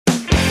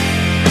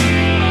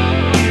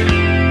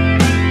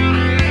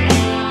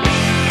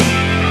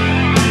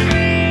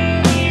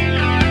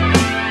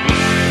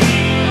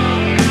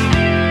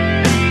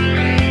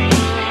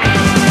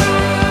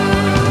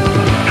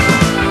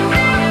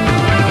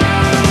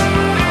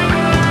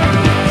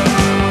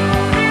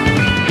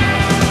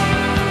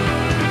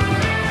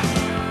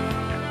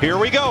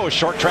Busch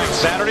Short Track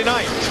Saturday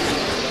night.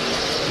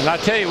 And I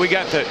tell you, we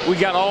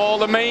got all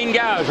the main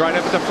guys right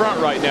up at the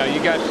front right now.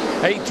 You got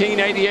 18,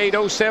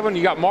 88, 07.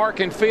 You got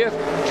Mark in 5th.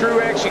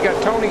 Truex. You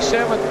got Tony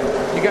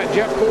 7th. You got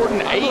Jeff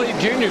Gordon. I believe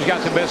Junior's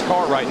got the best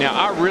car right now.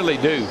 I really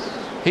do.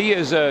 He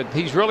is.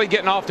 He's really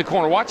getting off the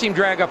corner. Watch him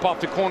drag up off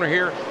the corner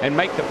here and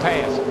make the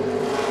pass.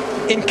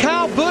 And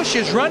Kyle Busch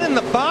is running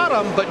the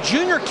bottom, but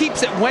Junior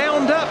keeps it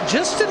wound up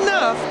just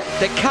enough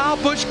that Kyle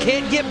Busch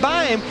can't get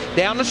by him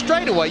down the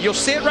straightaway. You'll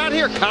see it right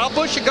here. Kyle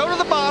Busch should go to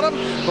the bottom,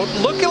 but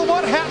look at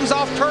what happens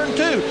off turn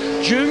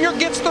 2. Junior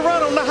gets the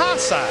run on the high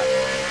side.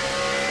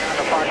 Down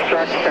the front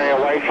stretch, stay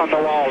away from the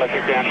wall if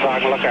you can, so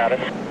I can look at it.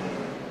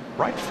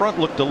 Right front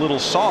looked a little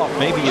soft.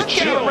 Maybe Look it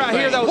should. at it right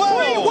here, though.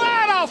 Whoa. 3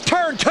 wide off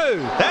turn 2.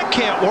 That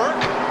can't work.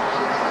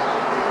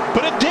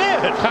 But it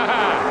did.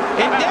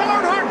 And Dale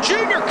Earnhardt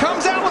Jr.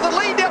 comes out with a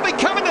lead. They'll be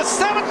coming to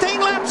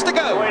 17 laps to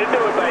go. That's the way to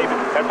do it, baby.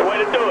 That's the way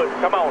to do it.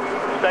 Come on.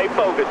 Stay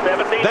focused.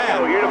 17 to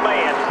go. You're the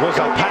man. Was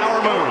a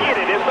power move. Get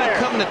it. It's there.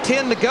 Coming to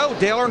 10 to go.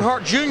 Dale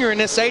Earnhardt Jr. in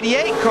this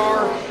 88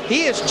 car.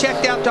 He has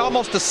checked out to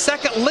almost a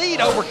second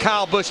lead over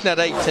Kyle Busch in that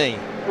 18.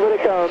 Let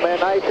it go, man.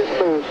 Nice and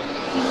smooth.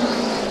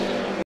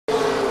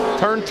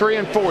 Turn 3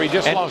 and 4. He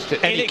just lost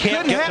it. And it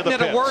couldn't happen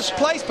at a worse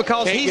place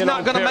because he's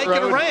not going to make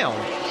it around.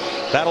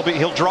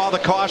 He'll draw the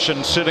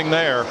caution sitting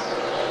there.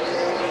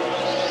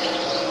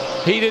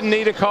 He didn't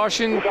need a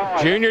caution.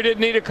 Junior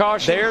didn't need a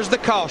caution. There's the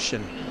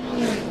caution.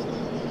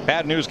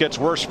 Bad news gets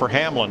worse for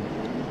Hamlin.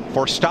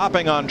 For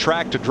stopping on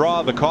track to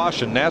draw the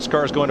caution,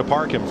 NASCAR is going to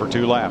park him for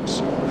 2 laps.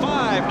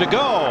 5 to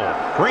go.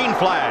 Green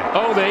flag.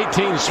 Oh, the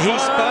 18 spun. He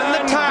spun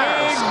the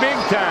tires. Big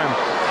time.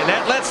 And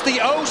that lets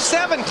the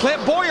 07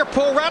 Clint Boyer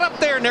pull right up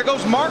there. And there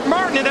goes Mark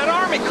Martin in that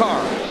Army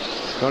car.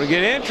 Going to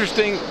get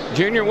interesting.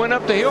 Junior went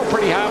up the hill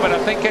pretty high, but I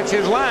think that's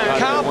his line.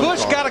 Kyle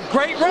Busch got a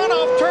great run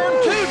off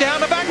turn 2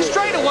 down the back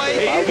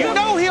straightaway. You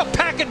know he'll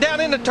pack it down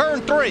into turn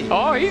 3.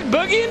 Oh, he's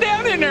boogieing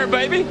down in there,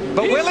 baby.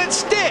 But will it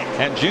stick?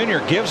 And Junior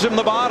gives him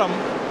the bottom.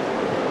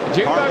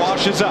 Car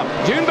washes up.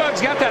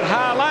 Junebug's got that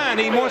high line.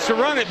 He wants to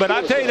run it, but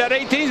I tell you, that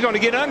 18 is going to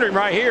get under him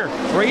right here.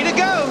 3 to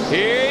go.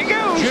 Here he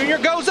goes. Junior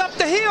goes up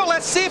the hill.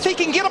 Let's see if he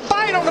can get a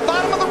bite on the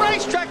bottom of the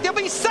racetrack. They'll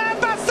be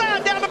side by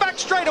side down the back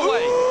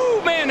straightaway.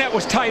 Ooh, man, that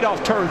was tight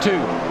off turn 2.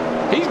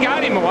 He's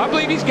got him. I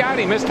believe he's got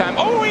him this time.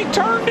 Oh, he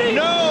turned him.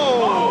 No.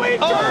 Oh, he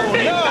turned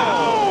him.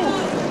 No.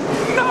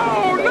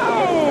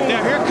 No.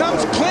 Now here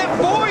comes Clint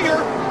Boyer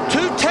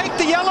to take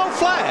the yellow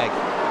flag.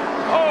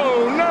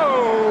 Oh,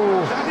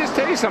 no. I just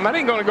tell you something. That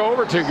ain't going to go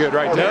over too good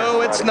right there.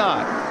 No, it's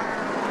not.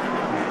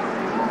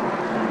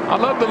 I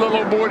love the little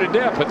old boy to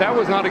death, but that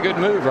was not a good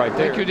move right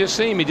there. You just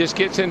see him. He just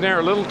gets in there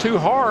a little too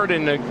hard,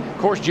 and of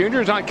course,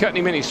 Junior's not cutting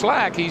him any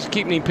slack. He's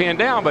keeping him pinned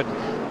down, but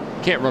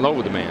can't run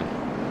over the man.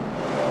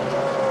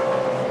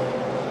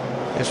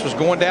 This was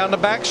going down the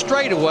back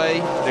straightaway.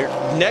 They're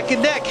neck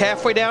and neck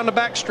halfway down the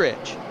back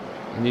stretch.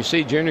 And you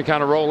see Junior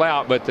kind of roll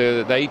out, but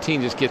the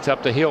 18 just gets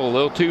up the hill a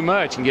little too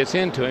much and gets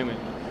into him. And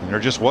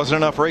there just wasn't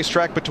enough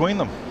racetrack between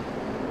them.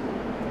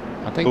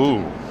 I think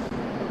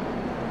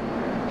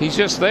he's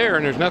just there,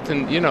 and there's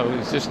nothing,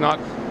 it's just not,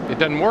 it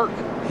doesn't work.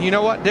 You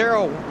know what,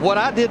 Darrell? What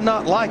I did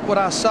not like what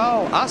I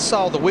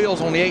saw the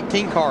wheels on the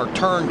 18 car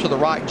turn to the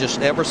right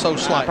just ever so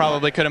slightly.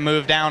 Probably could have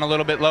moved down a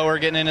little bit lower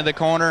getting into the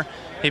corner.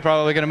 He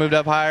probably could have moved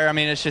up higher. I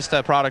mean, it's just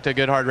a product of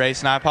good hard race,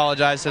 and I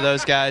apologize to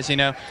those guys.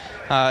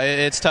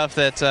 It's tough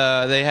that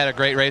they had a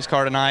great race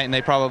car tonight, and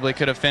they probably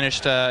could have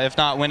finished, if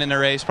not winning the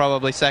race,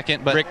 probably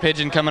second. But Rick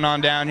Pigeon coming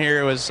on down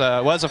here was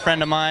a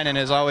friend of mine and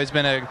has always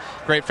been a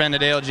great friend of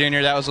Dale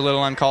Jr. That was a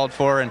little uncalled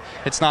for, and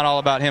it's not all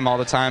about him all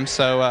the time,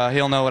 so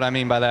he'll know what I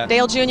mean by that.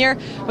 Dale Jr.,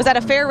 was that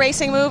a fair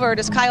racing move, or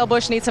does Kyle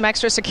Busch need some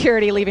extra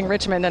security leaving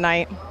Richmond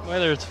tonight?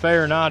 Whether it's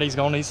fair or not, he's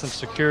going to need some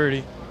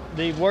security.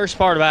 The worst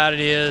part about it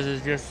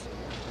is just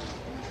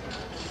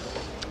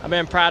I've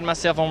been priding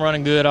myself on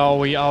running good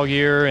all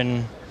year,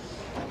 and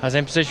I was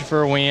in position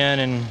for a win,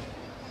 and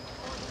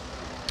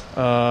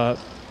I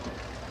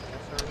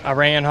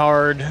ran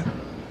hard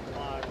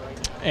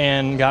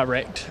and got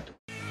wrecked.